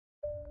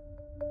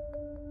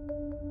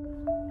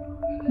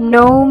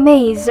No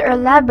maze or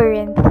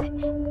labyrinth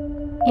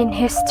in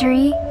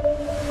history,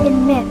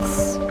 in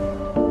myths,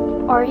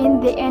 or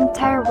in the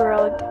entire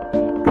world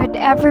could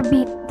ever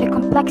beat the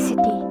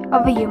complexity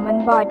of a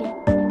human body.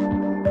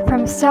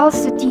 From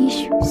cells to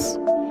tissues,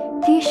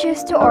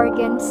 tissues to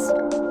organs,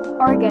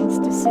 organs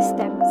to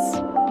systems.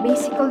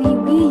 Basically,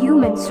 we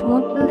humans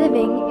won't be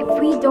living if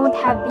we don't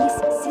have these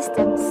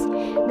systems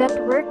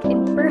that work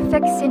in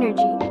perfect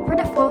synergy for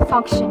the full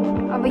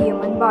function of a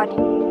human body.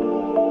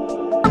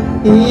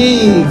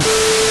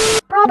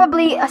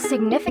 Probably a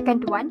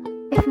significant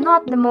one, if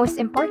not the most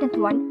important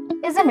one,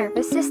 is the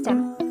nervous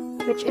system,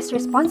 which is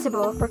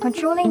responsible for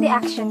controlling the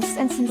actions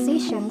and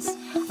sensations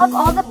of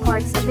all the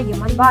parts of the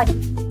human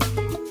body,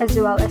 as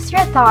well as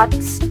your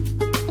thoughts,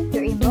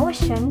 your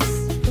emotions,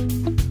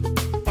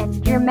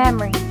 and your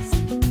memories.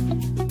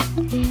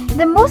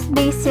 The most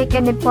basic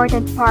and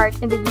important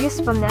part in the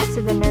usefulness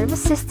of the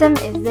nervous system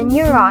is the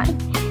neuron.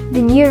 The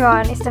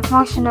neuron is the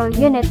functional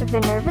unit of the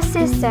nervous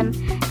system,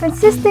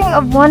 consisting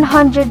of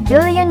 100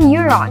 billion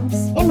neurons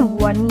in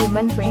one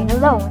human brain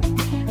alone.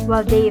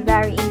 While they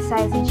vary in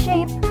size and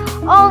shape,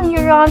 all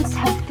neurons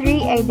have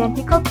three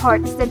identical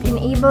parts that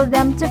enable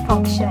them to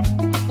function: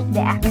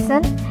 the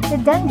axon,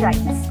 the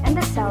dendrites, and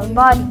the cell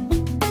body.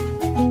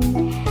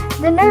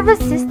 The nervous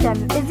system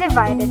is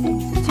divided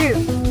into two.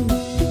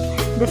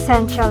 The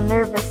central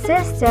nervous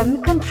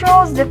system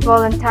controls the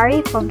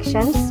voluntary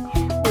functions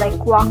like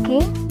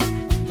walking,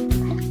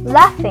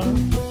 laughing,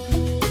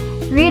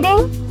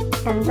 reading,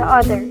 and the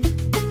other.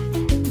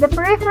 The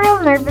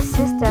peripheral nervous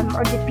system,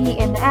 or the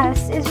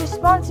PNS, is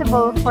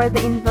responsible for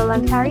the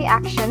involuntary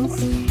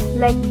actions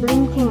like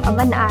blinking of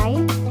an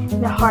eye,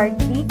 the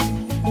heartbeat,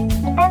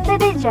 and the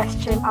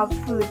digestion of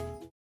food.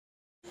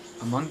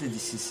 Among the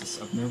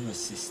diseases of nervous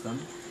system,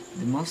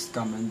 the most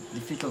common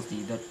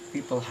difficulty that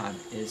people have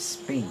is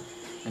pain,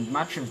 and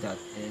much of that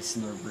is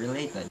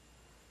nerve-related.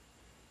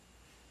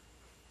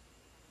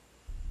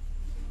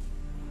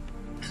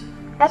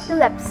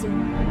 Epilepsy,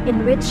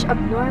 in which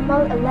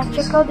abnormal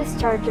electrical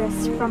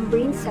discharges from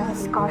brain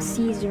cells cause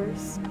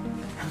seizures.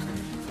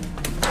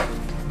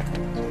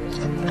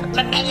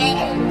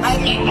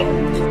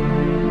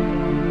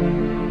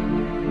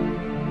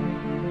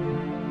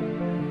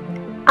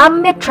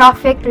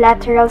 Amyotrophic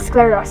lateral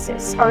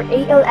sclerosis, or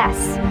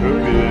ALS.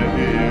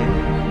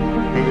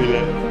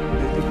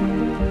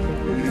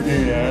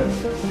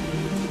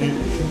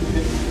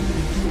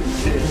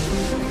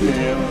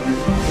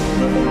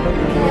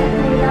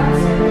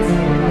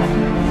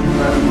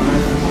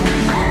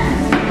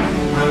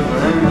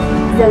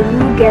 The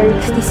Lou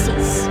Gehrig's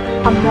disease,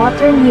 a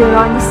motor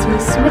neuron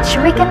disease which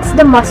weakens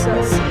the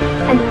muscles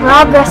and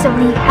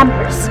progressively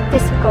hampers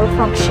physical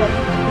function.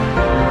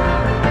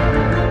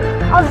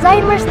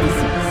 Alzheimer's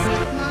disease.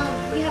 Mom,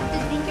 you have to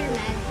drink your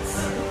meds.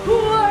 Who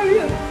are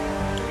you?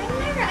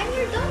 I'm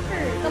your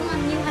daughter. Come on,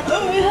 you have to.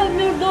 Oh, you have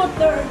no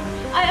daughter.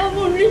 I am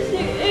only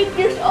 8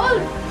 years old.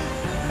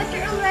 But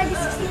you're already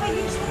 65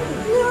 years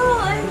old.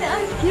 No,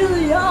 I'm still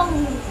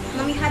young.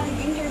 Mom, you have to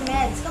drink your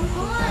meds. Come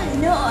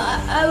on. No,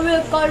 I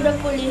will call the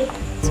police.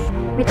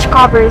 Which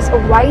covers a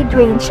wide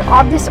range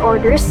of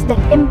disorders that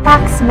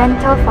impacts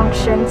mental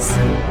functions,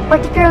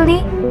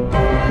 particularly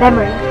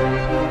memory.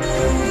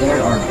 There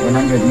are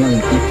 100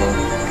 million people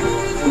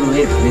who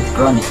live with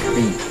chronic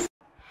pain.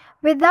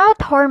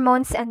 Without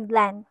hormones and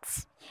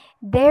glands,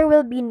 there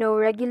will be no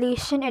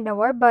regulation in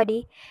our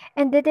body,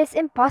 and it is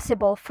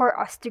impossible for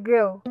us to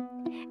grow.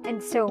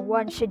 And so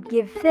one should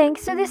give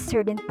thanks to this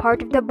certain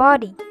part of the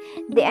body,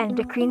 the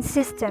endocrine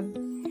system.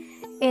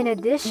 In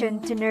addition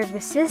to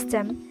nervous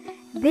system,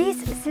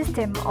 this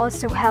system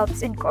also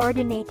helps in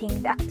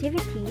coordinating the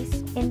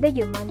activities in the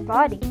human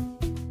body.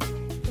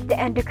 The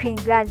endocrine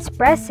glands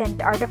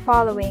present are the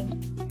following: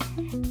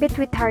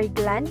 pituitary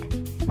gland,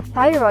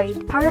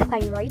 thyroid,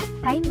 parathyroid,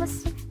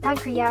 thymus,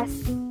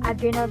 pancreas,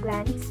 adrenal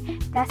glands,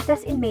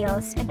 testes in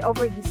males and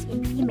ovaries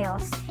in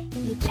females,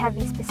 each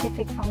having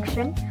specific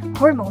function,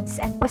 hormones,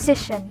 and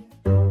position.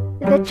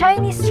 The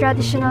Chinese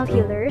traditional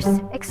healers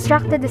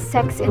extracted the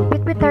sex and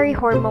pituitary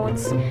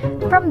hormones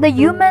from the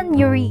human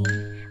urine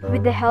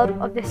with the help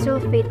of the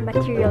sulfate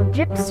material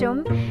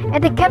gypsum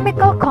and the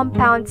chemical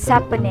compound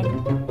saponin.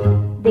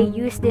 They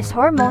use these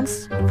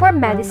hormones for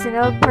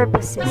medicinal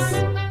purposes.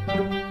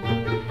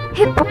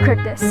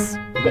 Hippocrates,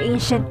 the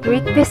ancient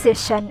Greek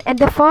physician and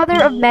the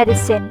father of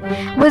medicine,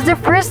 was the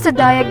first to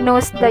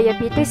diagnose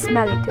diabetes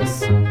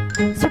mellitus.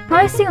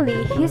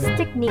 Surprisingly, his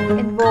technique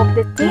involved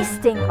the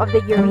tasting of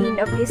the urine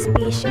of his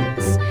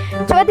patients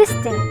to a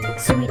distinct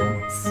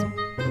sweetness.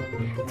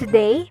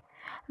 Today,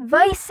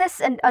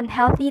 vices and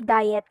unhealthy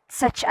diet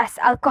such as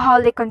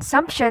alcoholic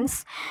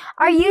consumptions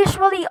are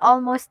usually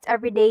almost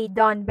every day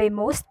done by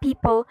most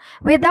people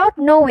without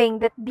knowing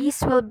that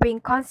these will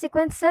bring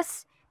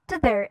consequences to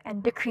their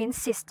endocrine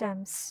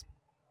systems.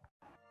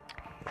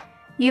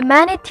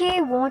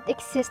 Humanity won't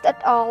exist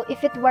at all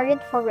if it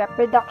weren't for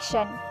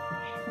reproduction.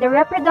 The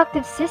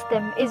reproductive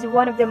system is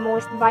one of the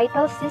most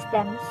vital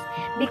systems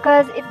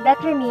because it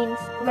determines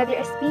whether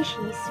a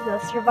species will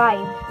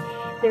survive.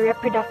 The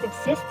reproductive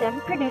system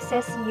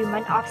produces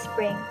human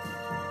offspring.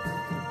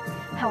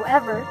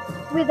 However,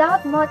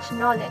 without much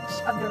knowledge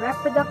of the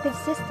reproductive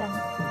system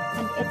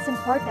and its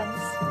importance,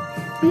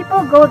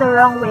 people go the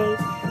wrong way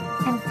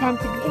and tend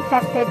to be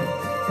infected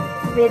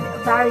with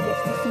various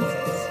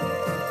diseases.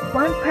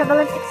 One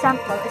prevalent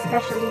example,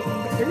 especially in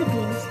the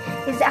Philippines,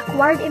 is the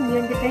acquired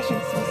immune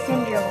deficiency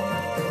syndrome.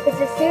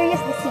 It's a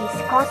serious disease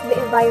caused by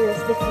a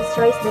virus that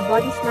destroys the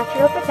body's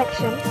natural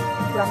protection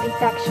from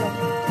infection.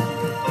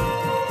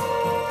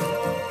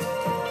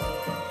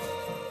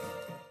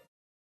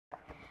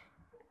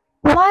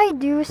 Why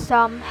do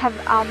some have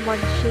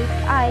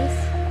almond-shaped eyes?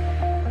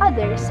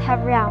 Others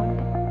have round.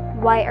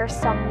 Why are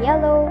some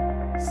yellow,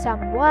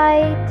 some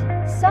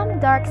white, some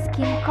dark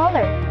skin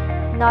color,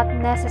 not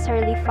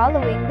necessarily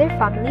following their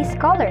family's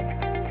color?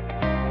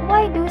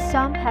 Why do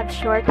some have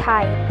short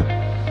height,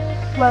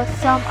 while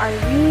some are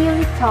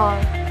really tall?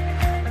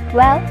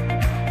 Well,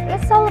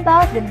 it's all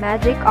about the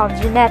magic of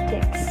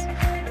genetics.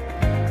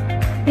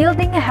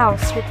 Building a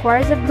house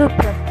requires a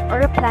blueprint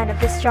or a plan of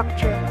the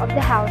structure of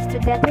the house to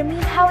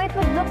determine how it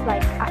would look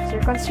like after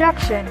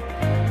construction.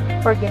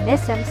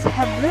 Organisms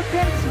have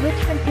blueprints which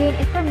contain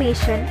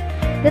information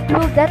that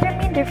will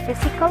determine their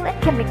physical and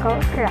chemical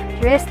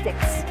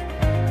characteristics.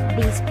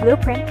 This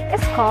blueprint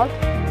is called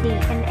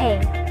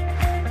DNA.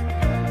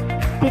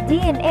 The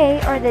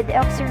DNA, or the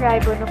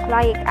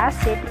deoxyribonucleic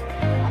acid,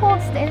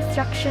 holds the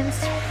instructions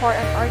for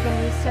an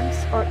organism's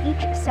or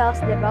each cell's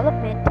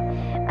development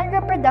and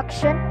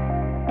reproduction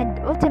and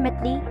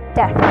ultimately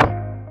death.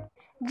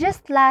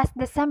 Just last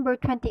December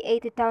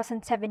 28,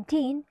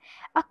 2017,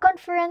 a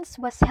conference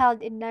was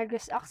held in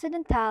Negros,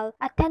 Occidental,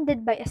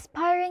 attended by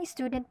aspiring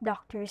student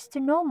doctors to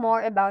know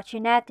more about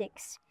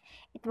genetics.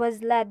 It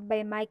was led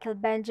by Michael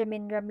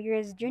Benjamin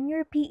Ramirez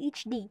Jr.,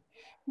 PhD,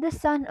 the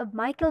son of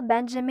Michael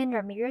Benjamin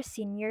Ramirez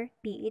Sr.,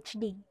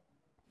 PhD.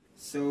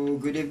 So,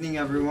 good evening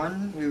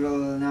everyone. We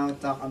will now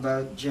talk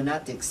about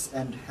genetics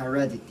and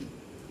heredity.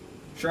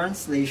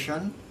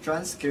 Translation,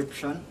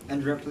 transcription,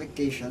 and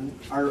replication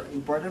are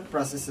important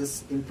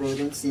processes in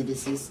protein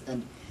synthesis,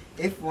 and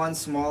if one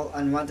small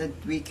unwanted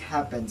tweak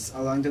happens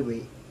along the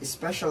way,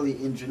 especially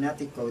in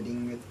genetic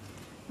coding,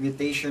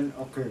 mutation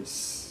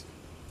occurs.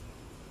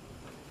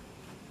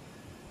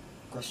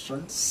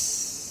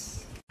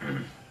 Questions?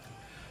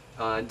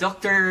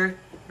 Dr.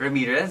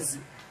 Ramirez,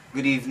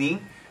 good evening.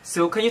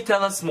 So can you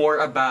tell us more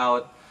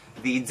about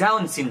the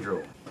Down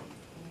syndrome?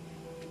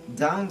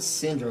 Down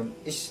syndrome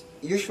is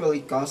usually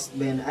caused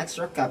by an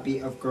extra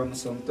copy of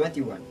chromosome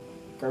 21.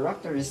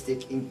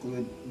 Characteristics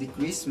include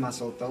decreased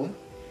muscle tone,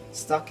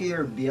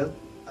 stockier build,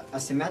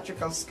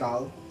 asymmetrical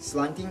skull,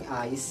 slanting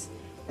eyes,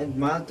 and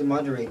mild to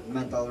moderate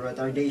mental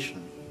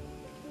retardation.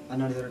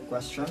 Another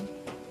question?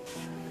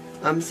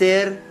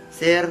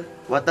 Sir,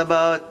 what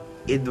about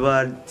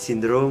Edward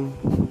syndrome?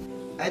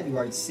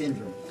 Edwards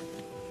syndrome,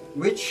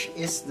 which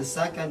is the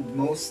second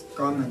most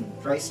common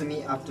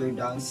trisomy after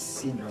Down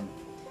syndrome,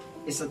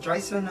 is a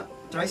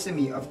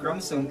trisomy of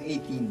chromosome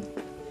 18.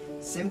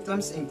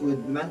 Symptoms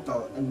include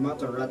mental and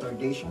motor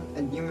retardation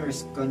and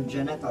numerous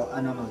congenital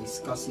anomalies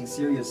causing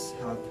serious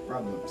health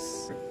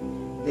problems.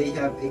 They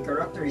have a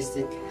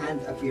characteristic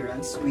hand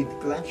appearance with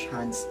clenched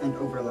hands and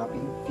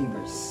overlapping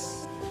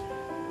fingers.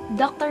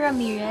 Dr.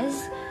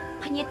 Ramirez,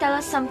 can you tell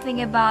us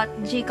something about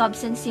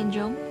Jacobson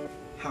syndrome?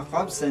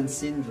 Jacobson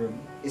syndrome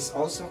is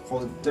also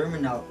called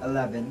terminal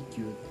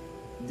 11q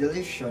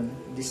deletion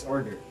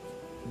disorder.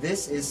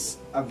 This is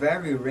a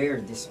very rare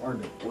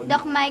disorder.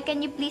 Doc Mike,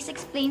 can you please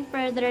explain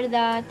further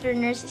the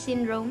Turner's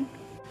syndrome?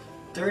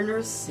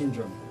 Turner's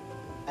syndrome,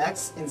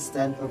 X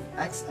instead of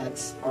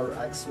XX or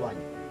XY.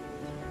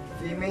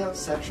 Female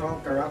sexual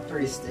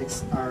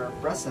characteristics are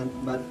present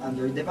but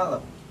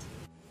underdeveloped.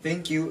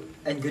 Thank you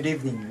and good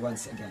evening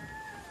once again.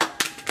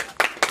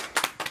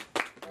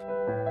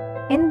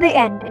 In the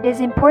end, it is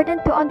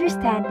important to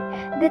understand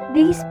that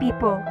these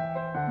people,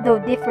 though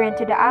different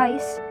to the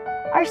eyes,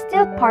 are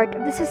still part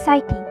of the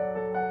society.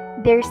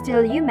 They're still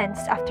humans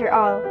after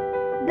all,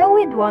 though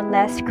with one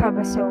less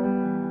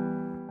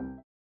chromosome.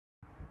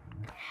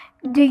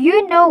 Do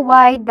you know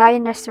why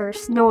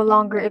dinosaurs no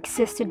longer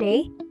exist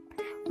today?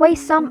 Why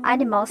some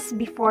animals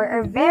before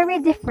are very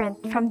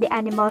different from the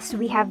animals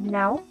we have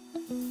now?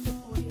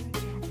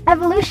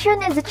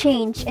 Evolution is a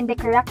change in the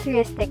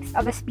characteristics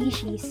of a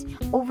species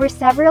over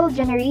several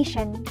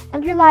generations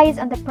and relies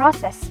on the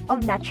process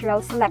of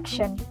natural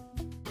selection.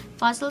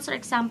 Fossils are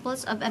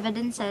examples of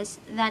evidences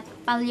that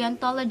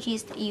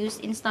paleontologists use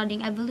in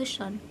studying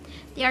evolution.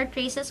 They are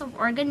traces of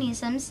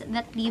organisms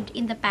that lived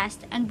in the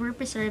past and were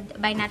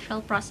preserved by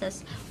natural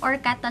process or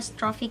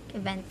catastrophic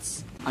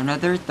events.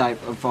 Another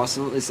type of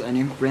fossil is an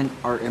imprint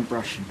or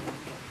impression.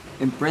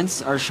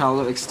 Imprints are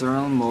shallow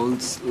external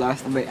molds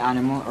left by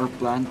animal or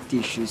plant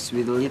tissues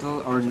with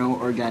little or no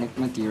organic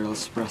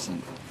materials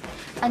present.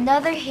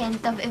 Another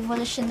hint of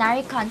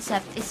evolutionary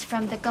concept is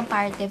from the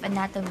comparative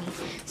anatomy.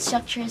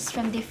 Structures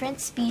from different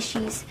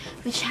species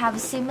which have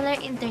similar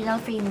internal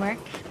framework,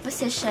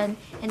 position,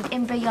 and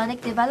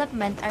embryonic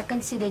development are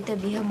considered to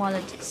be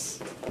homologous.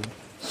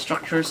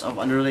 Structures of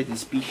unrelated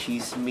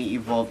species may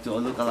evolve to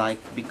look alike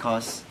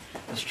because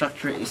the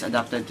structure is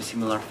adapted to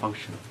similar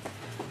function.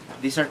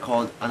 These are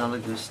called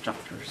analogous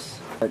structures.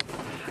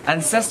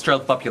 Ancestral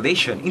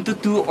population into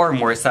two or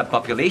more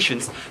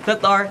subpopulations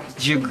that are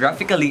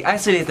geographically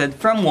isolated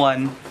from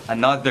one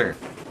another.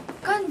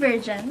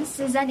 Convergence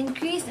is an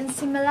increase in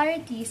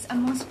similarities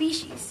among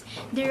species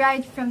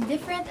derived from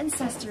different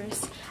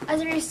ancestors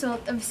as a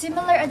result of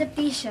similar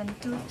adaptation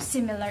to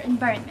similar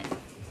environment.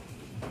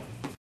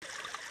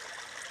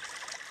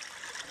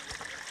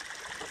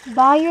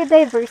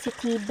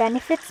 Biodiversity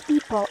benefits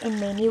people in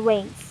many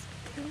ways.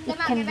 It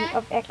can be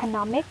of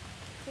economic,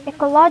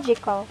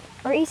 ecological,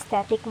 or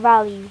aesthetic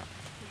value.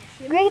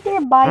 Greater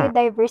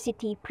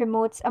biodiversity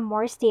promotes a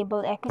more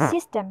stable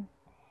ecosystem.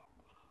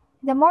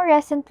 The more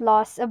recent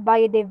loss of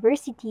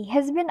biodiversity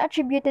has been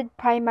attributed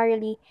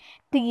primarily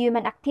to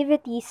human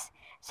activities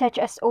such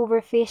as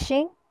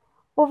overfishing,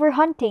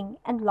 overhunting,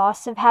 and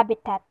loss of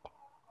habitat.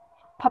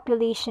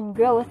 Population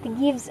growth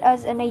gives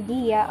us an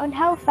idea on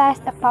how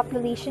fast a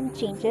population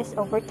changes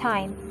over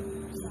time.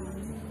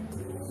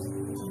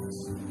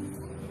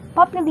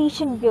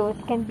 Population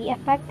growth can be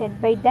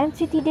affected by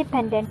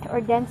density-dependent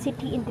or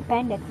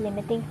density-independent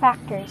limiting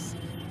factors.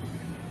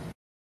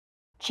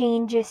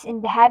 Changes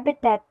in the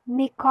habitat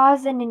may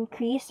cause an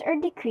increase or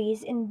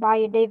decrease in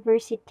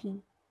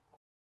biodiversity.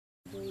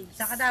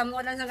 Sa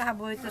kadamo lang sa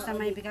kahaboy ito sa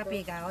may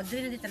pika-pika, o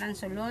doon na dito lang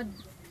sulod,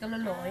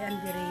 kaluluoy,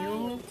 ang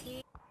diriyo.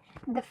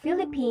 The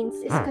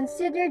Philippines is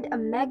considered a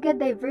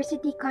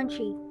mega-diversity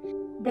country.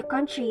 The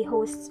country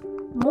hosts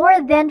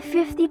more than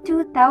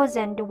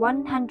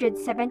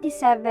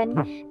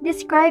 52,177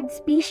 described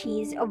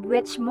species, of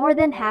which more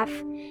than half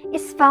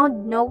is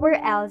found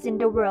nowhere else in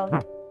the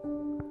world.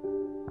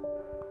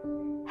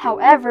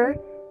 However,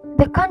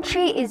 the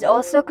country is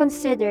also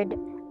considered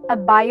a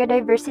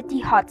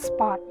biodiversity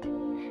hotspot.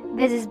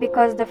 This is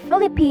because the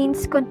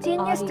Philippines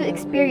continues to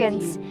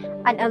experience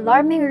an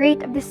alarming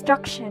rate of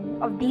destruction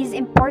of these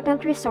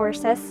important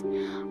resources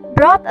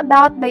brought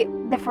about by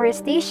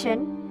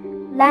deforestation,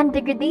 land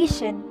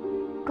degradation,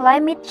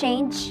 climate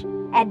change,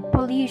 and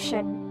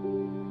pollution.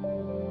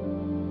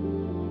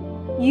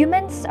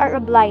 Humans are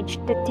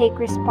obliged to take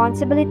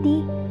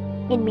responsibility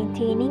in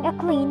maintaining a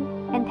clean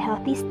and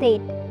healthy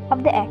state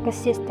of the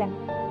ecosystem.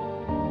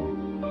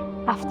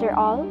 After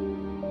all,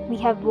 we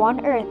have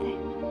one Earth,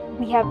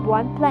 we have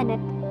one planet,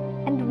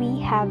 and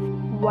we have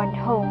one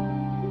home.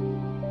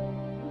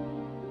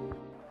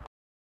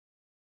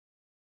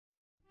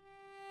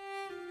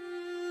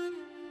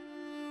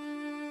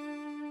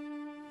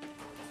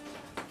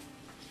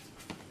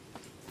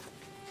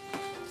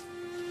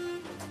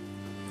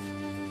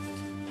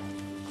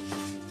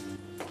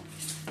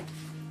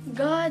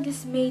 God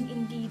has made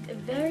indeed a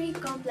very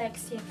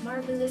complex yet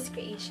marvelous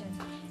creation.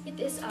 It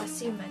is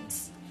us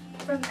humans.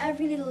 From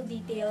every little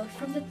detail,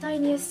 from the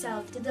tiniest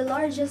cell to the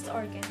largest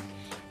organ,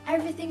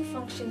 everything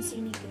functions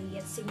uniquely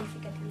yet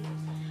significantly.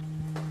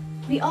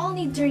 We all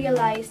need to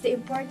realize the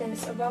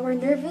importance of our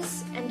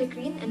nervous,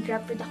 endocrine, and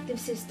reproductive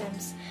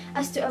systems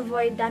as to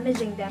avoid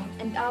damaging them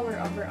and our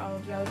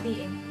overall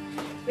well-being.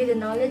 With the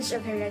knowledge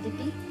of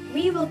heredity,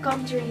 we will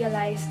come to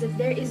realize that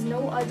there is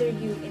no other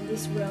you in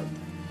this world.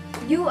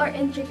 You are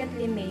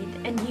intricately made,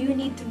 and you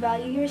need to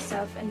value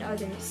yourself and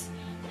others.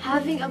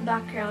 Having a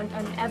background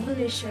on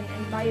evolution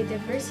and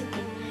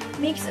biodiversity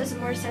makes us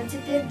more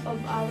sensitive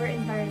of our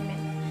environment,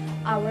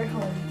 our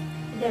home.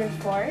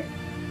 Therefore,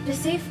 the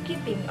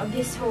safekeeping of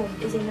this home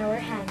is in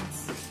our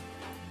hands.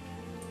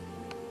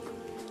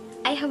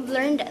 I have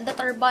learned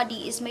that our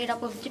body is made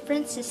up of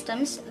different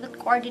systems that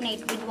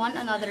coordinate with one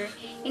another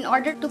in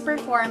order to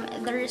perform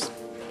their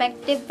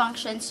respective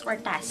functions or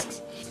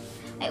tasks.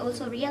 I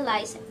also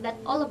realized that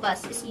all of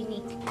us is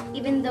unique.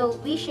 Even though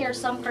we share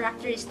some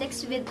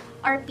characteristics with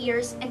our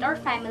peers and our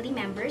family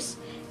members,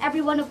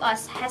 every one of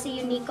us has a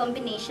unique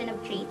combination of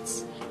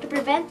traits. To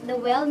prevent the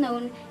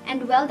well-known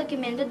and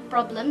well-documented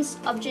problems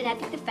of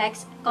genetic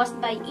defects caused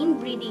by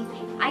inbreeding,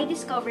 I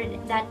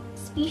discovered that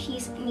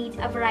species need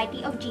a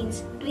variety of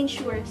genes to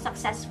ensure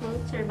successful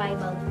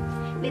survival.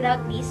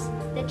 Without these,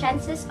 the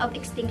chances of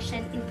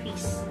extinction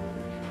increase.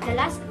 The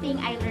last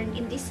thing I learned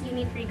in this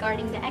unit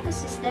regarding the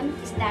ecosystem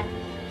is that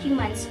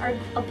humans are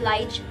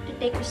obliged to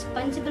take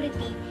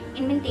responsibility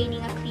in maintaining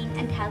a clean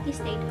and healthy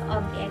state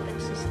of the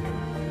ecosystem.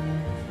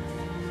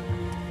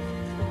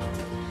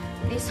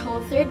 This whole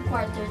third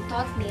quarter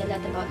taught me a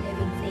lot about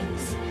living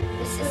things.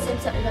 The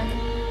systems that run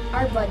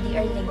our body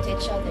are linked to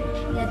each other.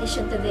 In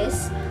addition to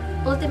this,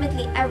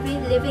 ultimately every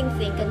living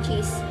thing can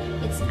trace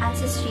its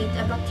ancestry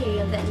to a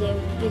bacterium that lived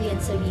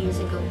billions of years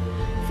ago.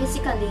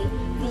 Physically,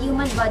 the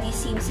human body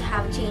seems to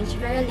have changed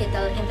very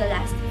little in the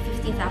last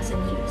 50,000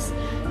 years.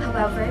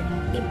 However,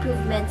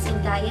 improvements in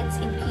diets,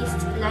 increased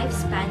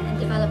lifespan, and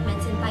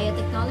developments in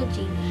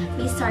biotechnology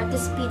may start to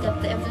speed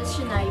up the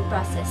evolutionary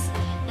process.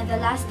 And the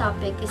last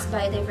topic is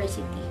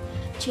biodiversity.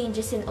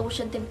 Changes in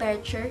ocean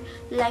temperature,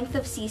 length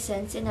of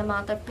seasons, and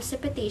amount of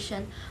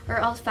precipitation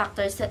are all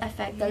factors that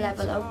affect the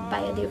level of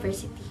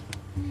biodiversity.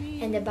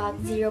 And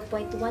about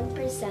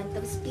 0.1%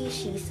 of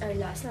species are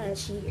lost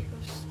each year.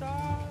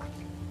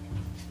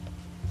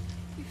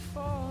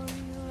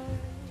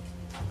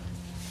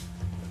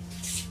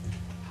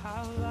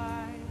 How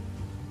life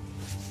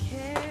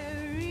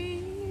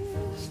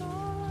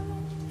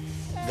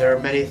There are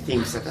many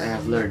things that I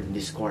have learned in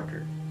this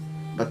quarter,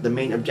 but the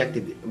main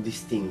objective of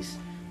these things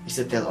is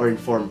to tell or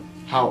inform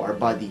how our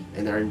body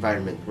and our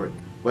environment work.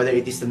 Whether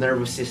it is the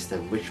nervous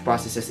system, which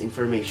processes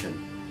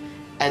information,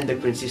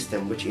 endocrine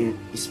system, which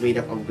is made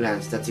up of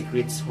glands that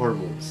secretes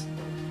hormones,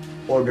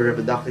 or the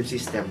reproductive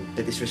system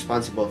that is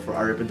responsible for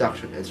our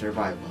reproduction and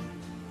survival.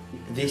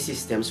 These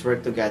systems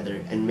work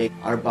together and make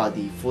our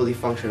body fully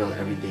functional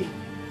every day.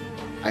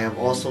 I have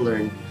also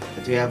learned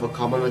that we have a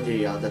common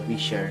material that we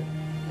share,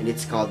 and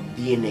it's called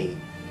DNA.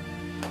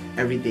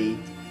 Every day,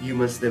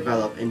 humans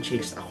develop and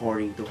change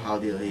according to how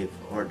they live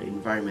or the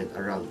environment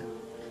around them.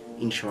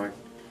 In short,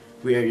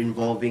 we are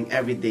evolving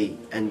every day,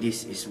 and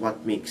this is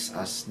what makes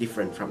us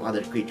different from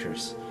other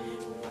creatures.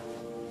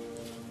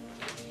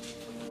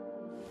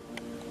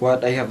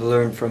 What I have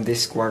learned from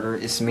this quarter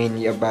is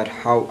mainly about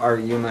how our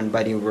human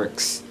body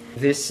works.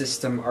 These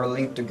systems are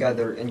linked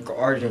together and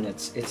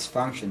coordinates its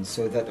functions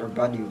so that our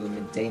body will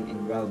maintain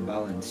in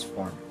well-balanced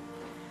form.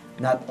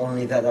 Not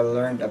only that I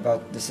learned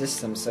about the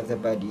systems of the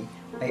body,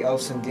 I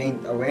also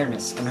gained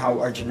awareness on how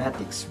our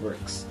genetics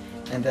works,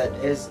 and it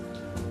is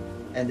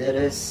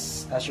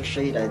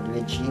associated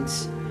with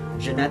genes,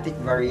 genetic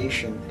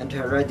variation, and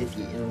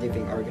heredity in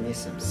living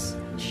organisms.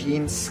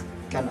 Genes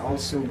can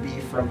also be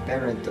from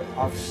parent to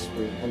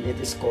offspring, and it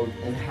is called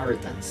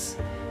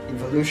inheritance.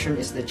 Evolution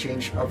is the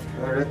change of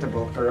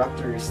heritable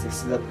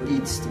characteristics that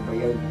leads to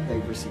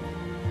biodiversity.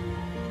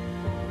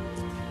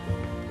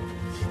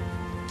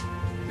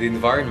 The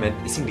environment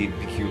is indeed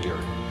peculiar.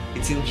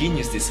 Its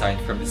ingenious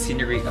design from the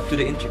scenery up to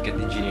the intricate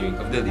engineering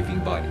of the living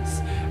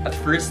bodies. At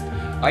first,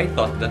 I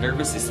thought the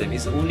nervous system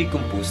is only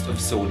composed of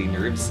solely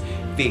nerves,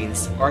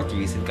 veins,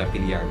 arteries, and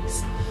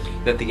capillaries.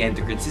 That the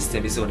endocrine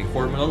system is only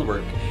hormonal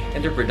work, and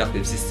the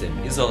reproductive system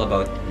is all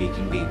about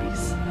making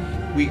babies.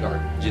 We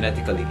are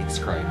genetically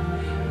inscribed.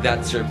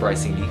 That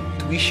surprisingly,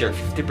 we share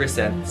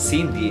 50%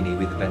 same DNA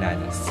with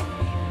bananas.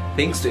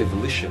 Thanks to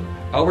evolution,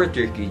 our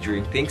turkey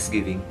during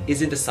Thanksgiving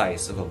isn't the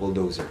size of a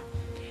bulldozer.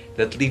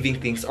 That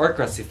living things are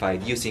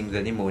classified using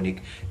the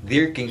mnemonic,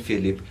 "Dear King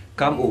Philip,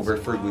 come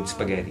over for good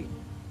spaghetti."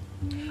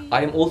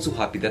 I am also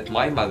happy that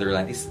my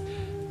motherland is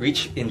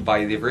rich in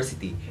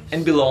biodiversity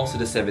and belongs to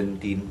the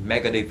 17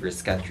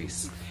 megadiverse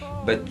countries.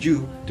 But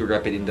due to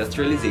rapid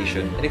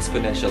industrialization and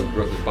exponential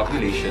growth of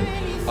population,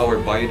 our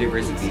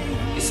biodiversity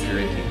is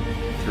currently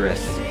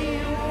threatened.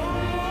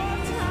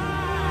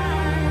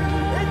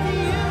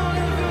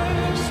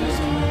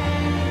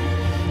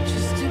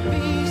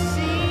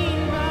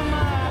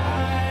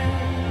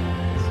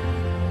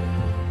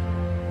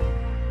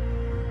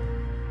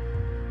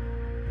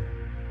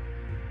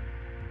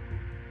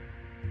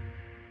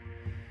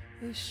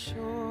 The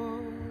shortness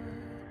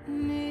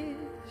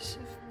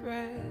of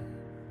breath,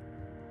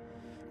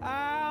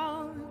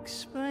 I'll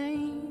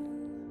explain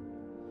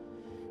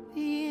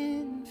the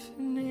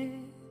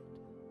infinite,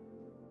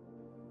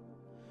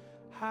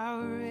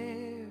 how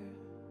rare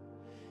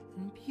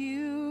and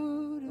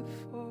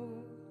beautiful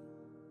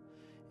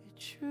it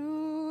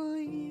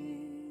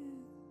truly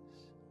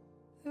is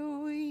that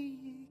we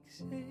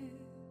exist.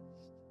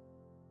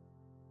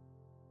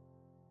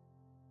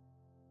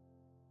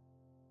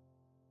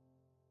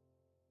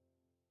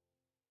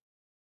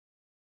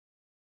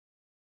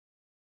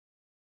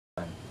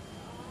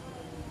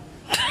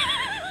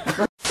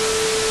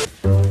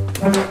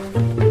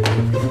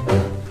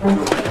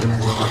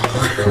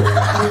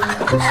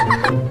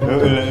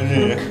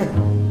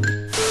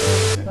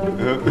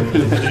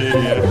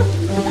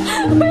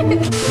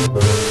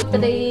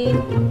 Today,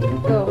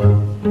 go.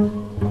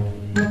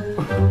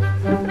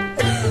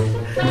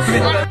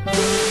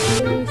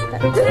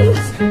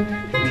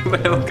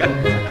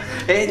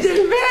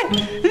 Angel Man!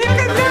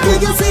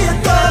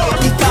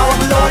 Ikaw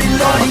ang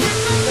lori-lori.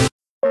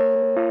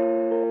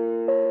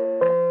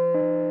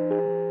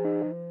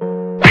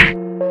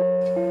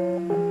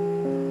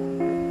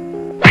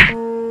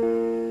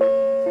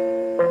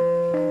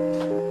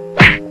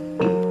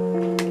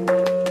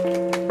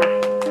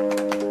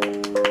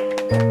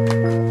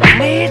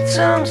 Need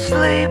some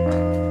sleep.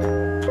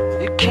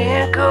 You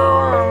can't go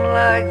on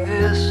like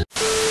this.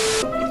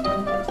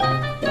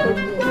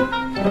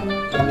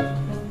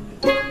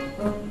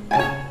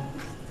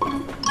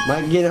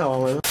 Bakit ginawa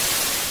mo?